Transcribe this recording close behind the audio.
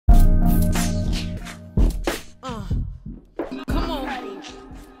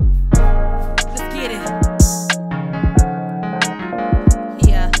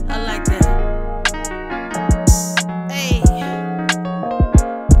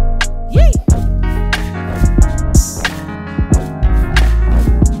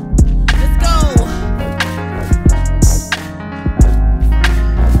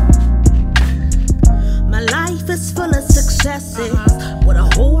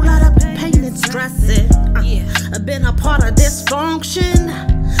been a part of dysfunction.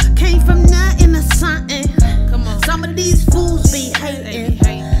 Came from nothing to something. Come on. Some of these fools be hating,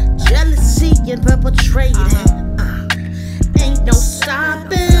 jealousy and perpetrating. Ain't no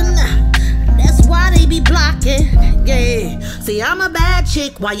stopping. That's why they be blocking. Yeah. See, I'm a bad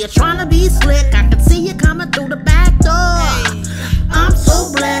chick while you're trying to be slick. I can see you coming through the back door. I'm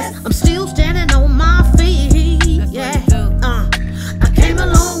so blessed. I'm still standing on my feet. Yeah. I came a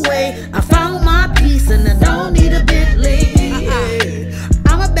long way. I found my peace and I don't need a Bentley.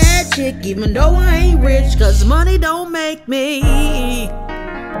 I'm a bad chick even though I ain't rich, cause money don't make me.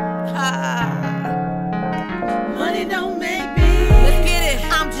 Money don't make me. Let's get it.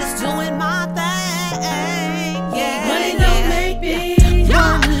 I'm just doing my thing. Yeah. Money don't make me.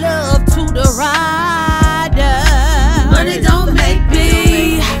 One love to the rider. Money don't make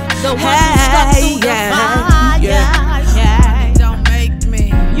me. The one who stuck through the fire. Money don't make me.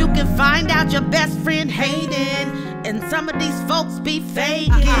 You can find out your best friend hating, and some of these folks be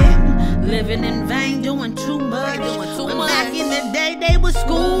faking. Living in vain, doing too much. When back in the day, they would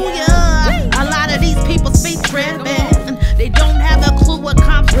school ya. A lot of these people be tripping. They don't have a clue what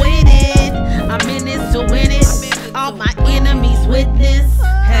comes with it. I'm in this to win it. All my enemies witness.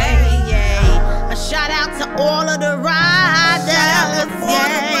 Hey, yeah. A shout out to all of the riders.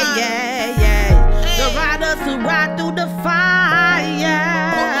 Yeah, yeah, yeah. The riders who ride through the fire.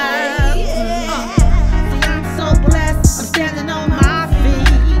 See, I'm so blessed. I'm standing on my feet.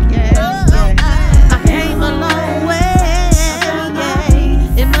 Yeah, yeah. I came a long way.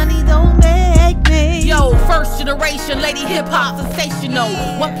 Yeah. And money don't make me. Yo, first generation lady hip hop sensational.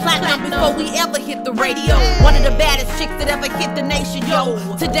 One platinum before we ever hit the radio. One of the baddest chicks that ever hit the nation, yo.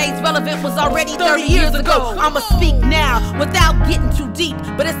 Today's relevant was already 30 years ago. I'ma speak now without getting too deep,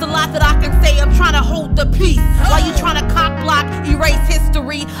 but it's a lot that I can say. I'm trying to hold the peace while you trying to cock block, erase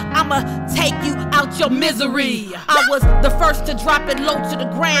history. I'ma take you out your misery. I was the first to drop it low to the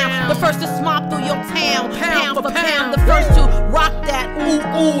ground, the first to smop through your town, pound for pound, the first to rock that ooh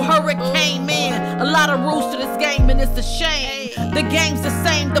ooh hurricane, man. A lot of rules to this game and it's a shame. The game's the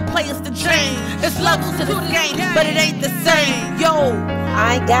same, the players the change. There's levels to this game, but it ain't the same. Yo,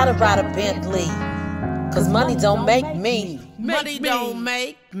 I ain't gotta ride a Bentley, cause money don't make me. money don't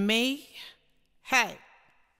make me. Hey.